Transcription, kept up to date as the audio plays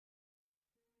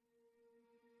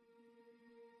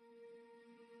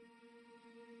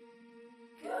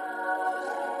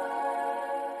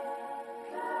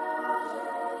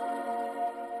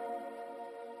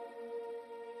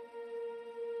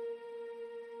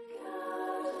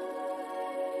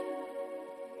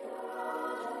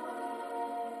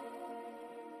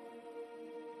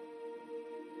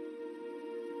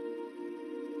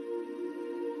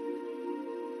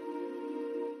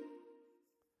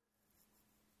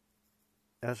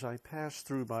As I pass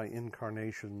through my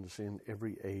incarnations in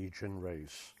every age and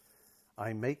race,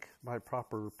 I make my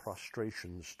proper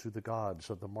prostrations to the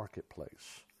gods of the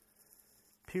marketplace.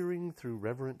 Peering through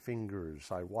reverent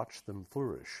fingers, I watch them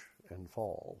flourish and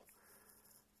fall,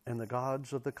 and the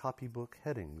gods of the copybook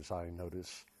headings, I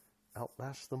notice,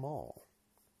 outlast them all.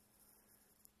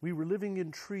 We were living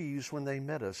in trees when they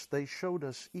met us. They showed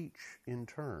us each in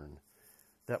turn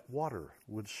that water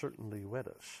would certainly wet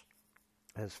us,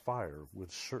 as fire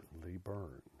would certainly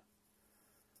burn.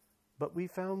 But we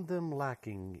found them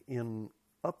lacking in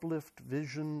uplift,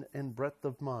 vision, and breadth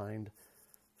of mind,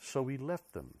 so we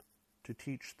left them to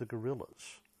teach the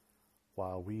gorillas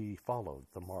while we followed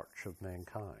the march of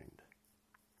mankind.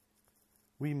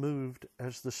 We moved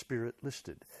as the Spirit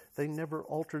listed. They never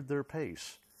altered their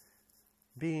pace,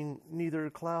 being neither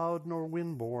cloud nor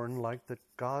wind-born like the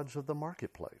gods of the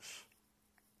marketplace.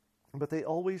 But they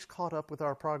always caught up with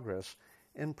our progress,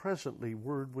 and presently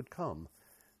word would come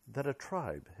that a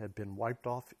tribe had been wiped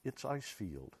off its ice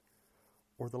field,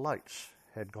 or the lights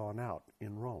had gone out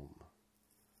in Rome.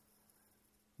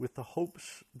 With the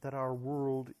hopes that our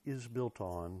world is built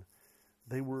on,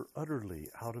 they were utterly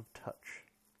out of touch.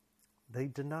 They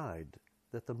denied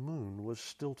that the moon was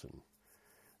Stilton.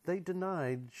 They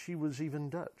denied she was even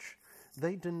Dutch.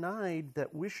 They denied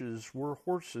that wishes were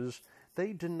horses.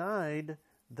 They denied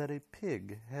that a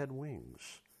pig had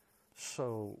wings.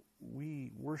 So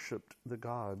we worshipped the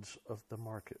gods of the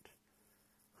market,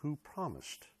 who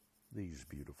promised these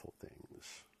beautiful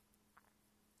things.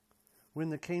 When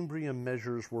the Cambrian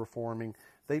measures were forming,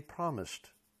 they promised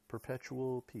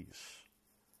perpetual peace.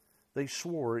 They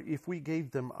swore if we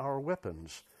gave them our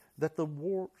weapons, that the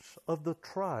wars of the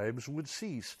tribes would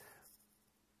cease.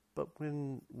 But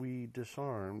when we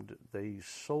disarmed, they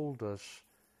sold us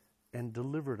and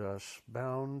delivered us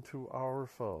bound to our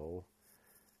foe.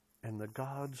 And the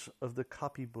gods of the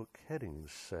copybook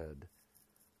headings said,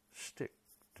 "Stick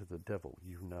to the devil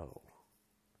you know."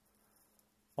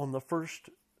 On the first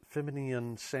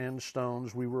Fenian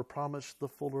sandstones, we were promised the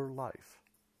fuller life,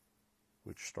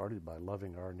 which started by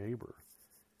loving our neighbor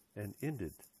and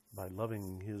ended by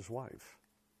loving his wife,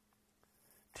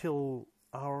 till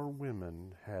our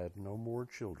women had no more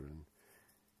children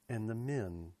and the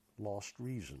men lost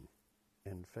reason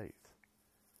and faith.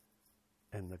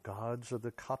 And the gods of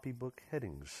the copybook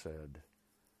headings said,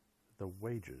 "The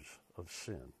wages of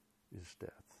sin is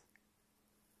death."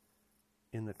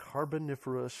 In the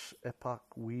Carboniferous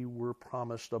epoch, we were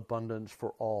promised abundance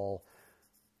for all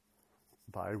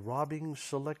by robbing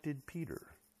selected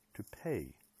Peter to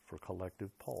pay for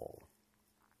collective Paul.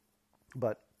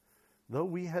 But though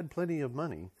we had plenty of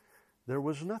money, there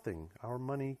was nothing our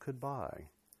money could buy.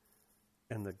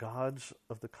 And the gods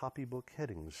of the copybook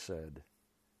headings said,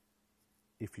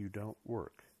 "If you don't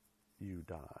work, you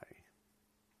die."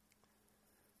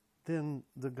 Then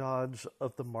the gods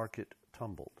of the market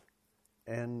tumbled,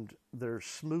 and their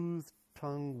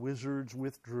smooth-tongued wizards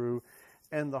withdrew,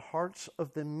 and the hearts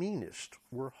of the meanest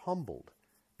were humbled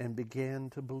and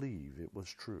began to believe it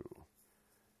was true,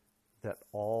 that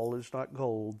all is not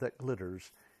gold that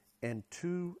glitters, and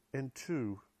two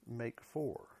make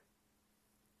four.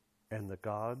 And the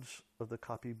gods of the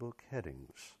copybook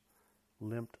headings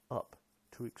limped up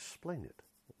to explain it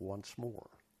once more.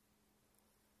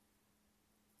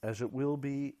 As it will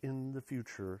be in the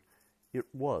future,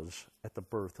 it was at the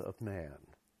birth of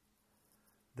man.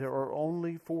 There are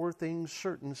only 4 things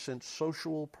certain since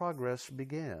social progress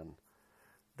began: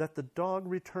 that the dog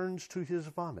returns to his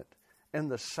vomit,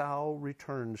 and the sow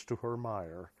returns to her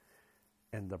mire,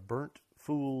 and the burnt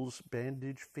fool's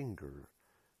bandaged finger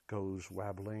goes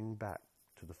wabbling back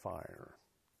to the fire.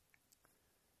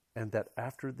 And that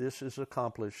after this is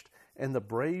accomplished, and the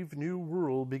brave new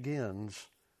world begins,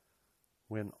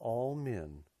 when all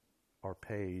men are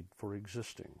paid for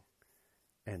existing,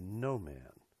 and no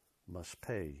man must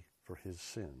pay for his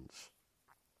sins.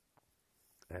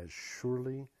 As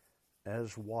surely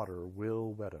as water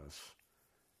will wet us,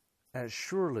 as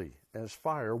surely as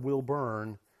fire will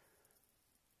burn,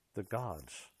 the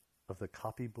gods of the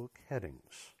copybook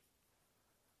headings,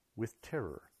 with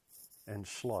terror and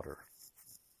slaughter,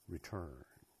 return.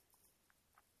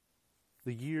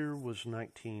 The year was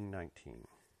 1919.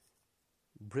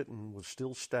 Britain was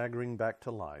still staggering back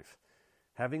to life,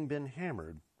 having been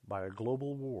hammered by a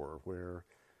global war where,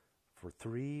 for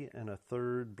 3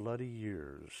 1/3 bloody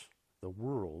years, the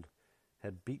world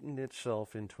had beaten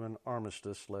itself into an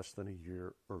armistice less than a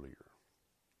year earlier.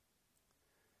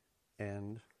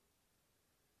 And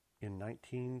in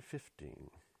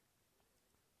 1915,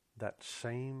 that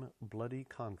same bloody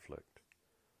conflict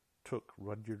took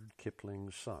Rudyard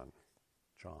Kipling's son,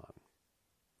 John.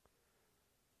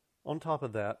 On top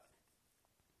of that,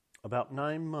 about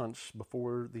 9 months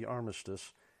before the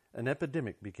armistice, an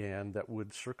epidemic began that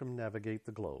would circumnavigate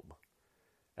the globe.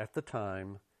 At the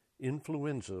time,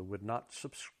 influenza would not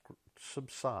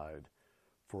subside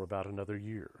for about another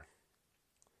year.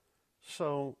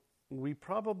 So we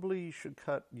probably should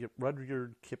cut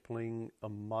Rudyard Kipling a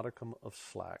modicum of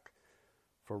slack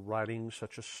for writing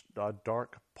such a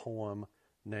dark poem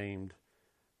named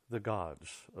The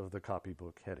Gods of the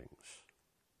Copybook Headings.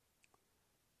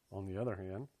 On the other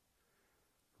hand,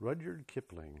 Rudyard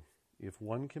Kipling, if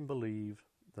one can believe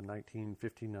the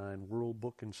 1959 World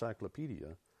Book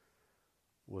Encyclopedia,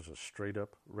 was a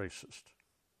straight-up racist.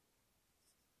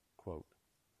 Quote,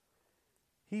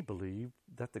 he believed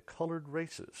that the colored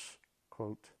races,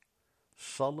 quote,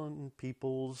 sullen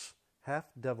peoples,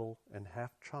 half devil and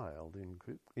half child,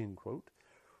 end quote,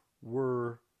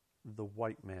 were the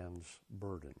white man's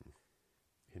burden,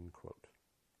 end quote.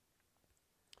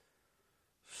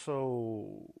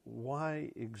 So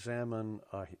why examine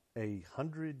a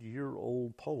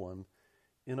 100-year-old poem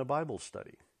in a Bible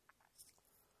study?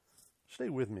 Stay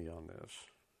with me on this.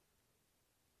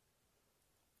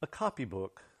 A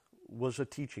copybook was a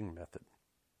teaching method.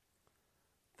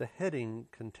 The heading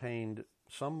contained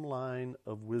some line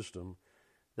of wisdom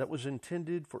that was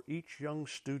intended for each young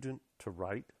student to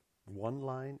write one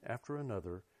line after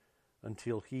another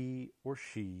until he or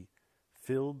she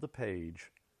filled the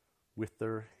page with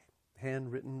their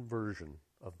handwritten version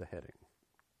of the heading.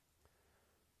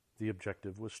 The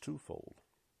objective was twofold.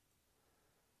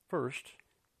 First,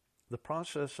 the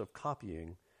process of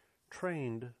copying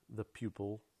trained the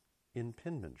pupil in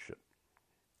penmanship.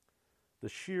 The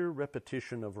sheer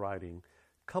repetition of writing,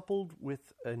 coupled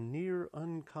with a near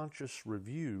unconscious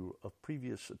review of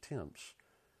previous attempts,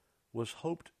 was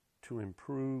hoped to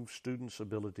improve students'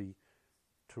 ability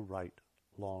to write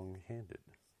long-handed.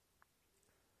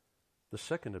 The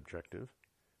second objective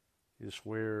is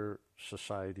where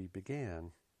society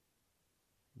began,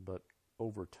 but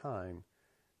over time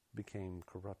became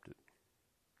corrupted.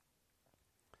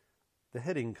 The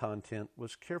heading content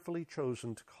was carefully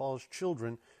chosen to cause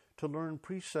children to learn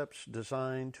precepts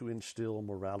designed to instill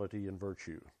morality and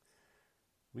virtue.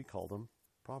 We call them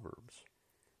proverbs.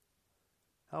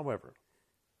 However,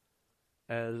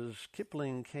 as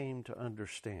Kipling came to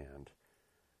understand,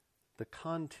 the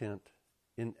content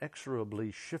inexorably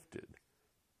shifted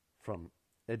from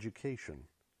education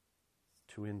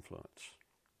to influence.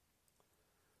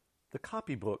 The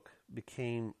copybook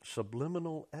became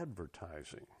subliminal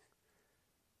advertising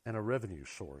and a revenue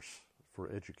source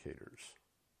for educators.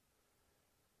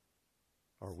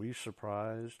 Are we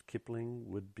surprised Kipling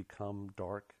would become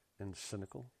dark and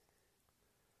cynical?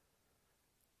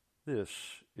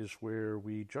 This is where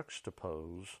we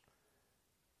juxtapose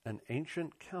an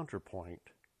ancient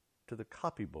counterpoint to the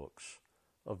copybooks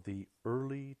of the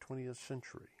early 20th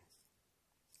century.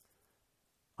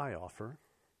 I offer,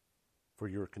 for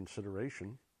your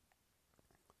consideration,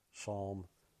 Psalm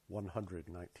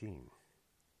 119.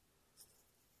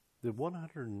 The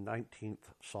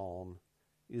 119th Psalm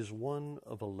is one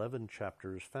of 11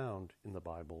 chapters found in the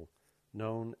Bible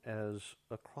known as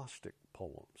acrostic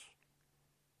poems.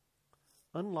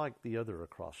 Unlike the other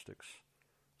acrostics,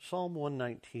 Psalm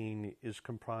 119 is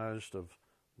comprised of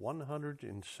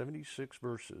 176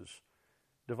 verses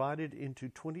divided into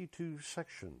 22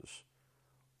 sections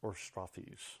or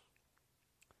strophes.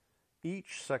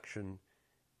 Each section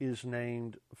is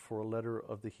named for a letter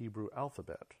of the Hebrew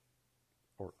alphabet,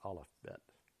 or aleph-bet.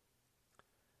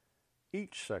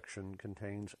 Each section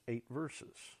contains 8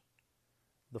 verses.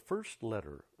 The first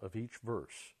letter of each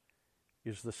verse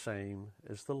is the same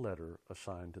as the letter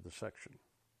assigned to the section.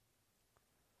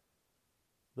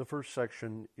 The first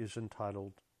section is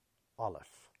entitled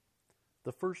Aleph,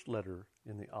 the first letter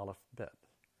in the aleph-bet.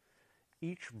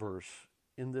 Each verse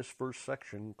in this first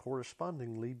section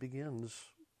correspondingly begins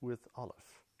with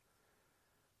Aleph.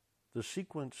 The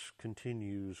sequence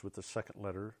continues with the second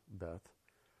letter, Beth,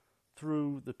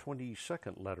 through the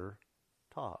 22nd letter,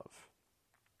 Tav.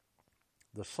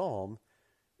 The psalm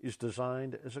is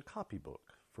designed as a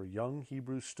copybook for young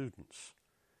Hebrew students,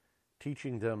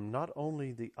 teaching them not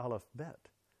only the Aleph-bet,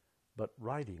 but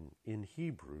writing in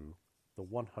Hebrew the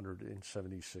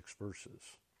 176 verses.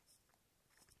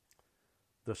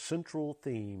 The central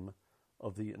theme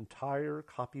of the entire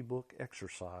copybook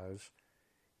exercise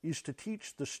is to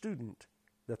teach the student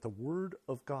that the Word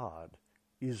of God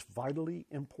is vitally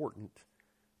important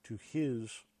to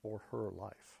his or her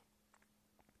life.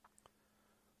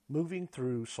 Moving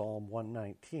through Psalm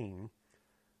 119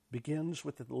 begins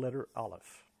with the letter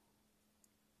Aleph.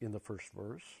 In the first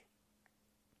verse,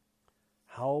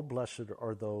 How blessed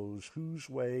are those whose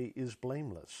way is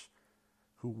blameless,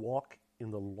 who walk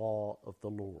in the law of the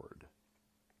Lord.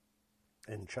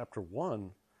 And chapter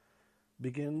 1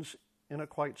 begins in a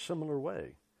quite similar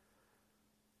way.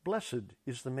 Blessed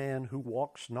is the man who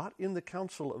walks not in the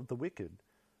counsel of the wicked,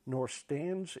 nor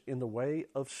stands in the way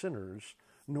of sinners,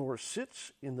 nor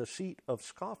sits in the seat of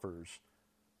scoffers,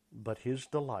 but his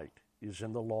delight is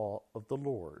in the law of the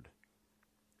Lord,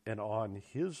 and on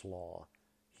his law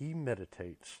he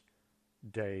meditates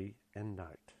day and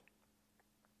night.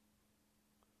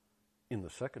 In the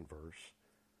second verse,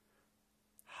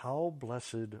 how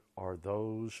blessed are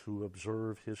those who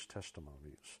observe his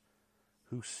testimonies,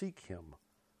 who seek him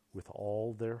with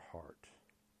all their heart.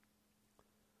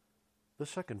 The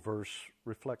second verse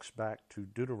reflects back to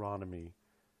Deuteronomy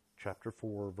chapter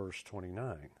 4, verse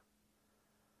 29.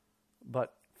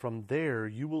 But from there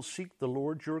you will seek the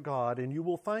Lord your God, and you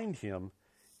will find him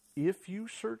if you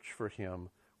search for him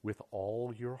with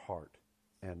all your heart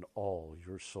and all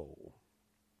your soul.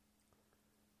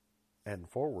 And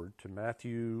forward to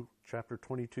Matthew chapter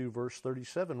 22, verse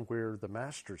 37, where the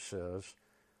Master says,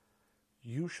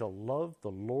 you shall love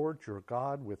the Lord your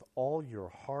God with all your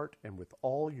heart and with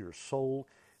all your soul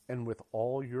and with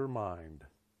all your mind.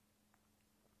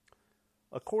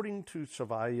 According to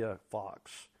Savaya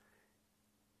Fox,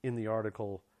 in the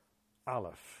article,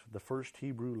 Aleph, the first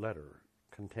Hebrew letter,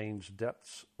 contains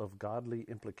depths of godly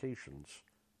implications.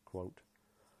 Quote,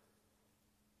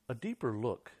 a deeper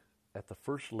look at the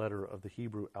first letter of the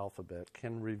Hebrew alphabet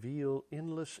can reveal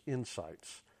endless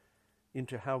insights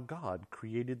into how God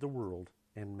created the world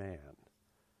and man,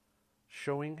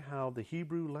 showing how the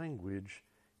Hebrew language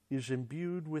is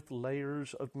imbued with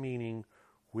layers of meaning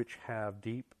which have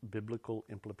deep biblical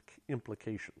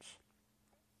implications.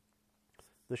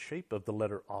 The shape of the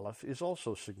letter Aleph is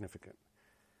also significant.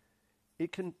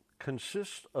 It can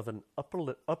consist of an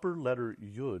upper letter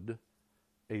Yud,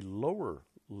 a lower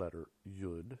letter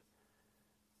Yud,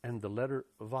 and the letter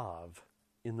Vav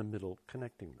in the middle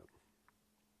connecting them.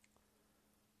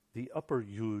 The upper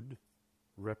Yud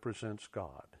represents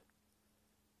God,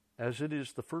 as it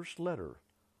is the first letter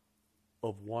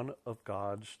of one of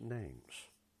God's names,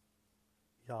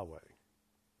 Yahweh,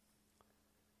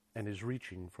 and is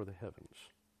reaching for the heavens.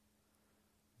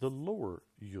 The lower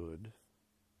Yud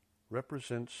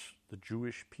represents the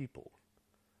Jewish people,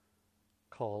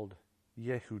 called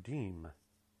Yehudim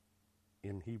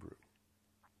in Hebrew.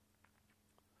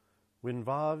 When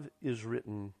Vav is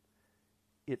written,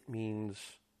 it means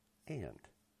and.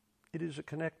 It is a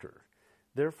connector.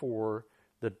 Therefore,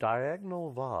 the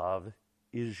diagonal Vav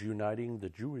is uniting the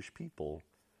Jewish people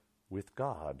with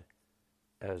God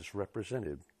as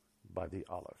represented by the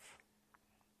Aleph.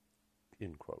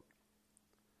 End quote.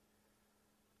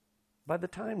 By the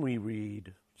time we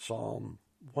read Psalm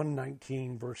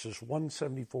 119, verses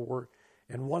 174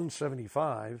 and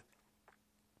 175,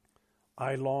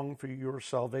 I long for your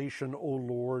salvation, O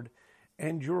Lord,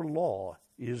 and your law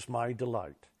is my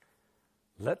delight.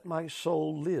 Let my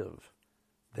soul live,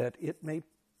 that it may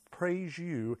praise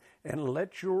you, and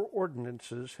let your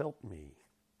ordinances help me.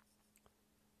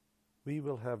 We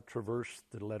will have traversed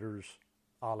the letters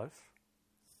Aleph,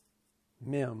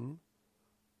 Mem,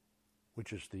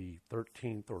 which is the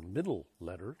 13th or middle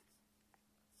letter,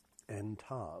 and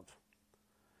Tav.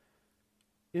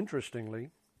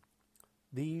 Interestingly,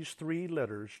 these three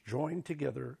letters joined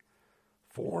together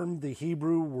form the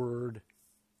Hebrew word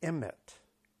emet,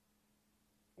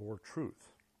 or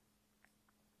truth.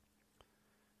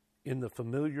 In the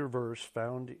familiar verse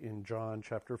found in John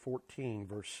chapter 14,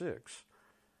 verse 6,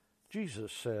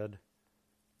 Jesus said,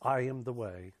 I am the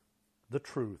way, the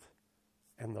truth,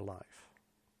 and the life.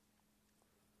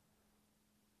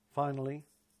 Finally,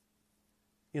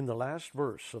 in the last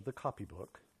verse of the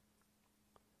copybook,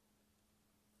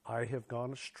 I have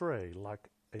gone astray like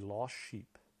a lost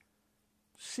sheep.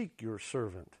 Seek your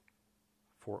servant,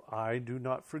 for I do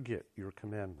not forget your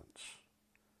commandments.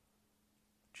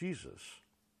 Jesus,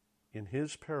 in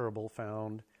his parable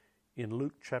found in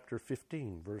Luke chapter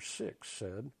 15, verse 6,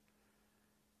 said,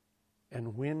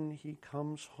 and when he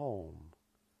comes home,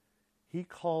 he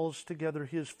calls together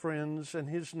his friends and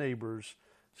his neighbors,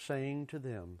 saying to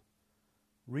them,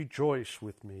 rejoice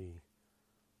with me,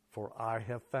 for I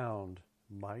have found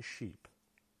my sheep,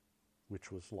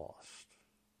 which was lost.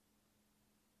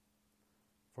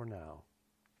 For now,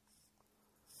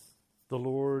 the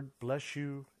Lord bless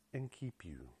you and keep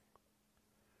you.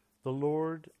 The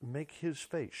Lord make his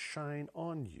face shine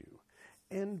on you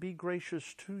and be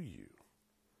gracious to you.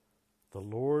 The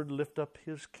Lord lift up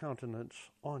his countenance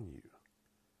on you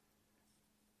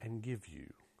and give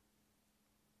you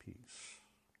peace.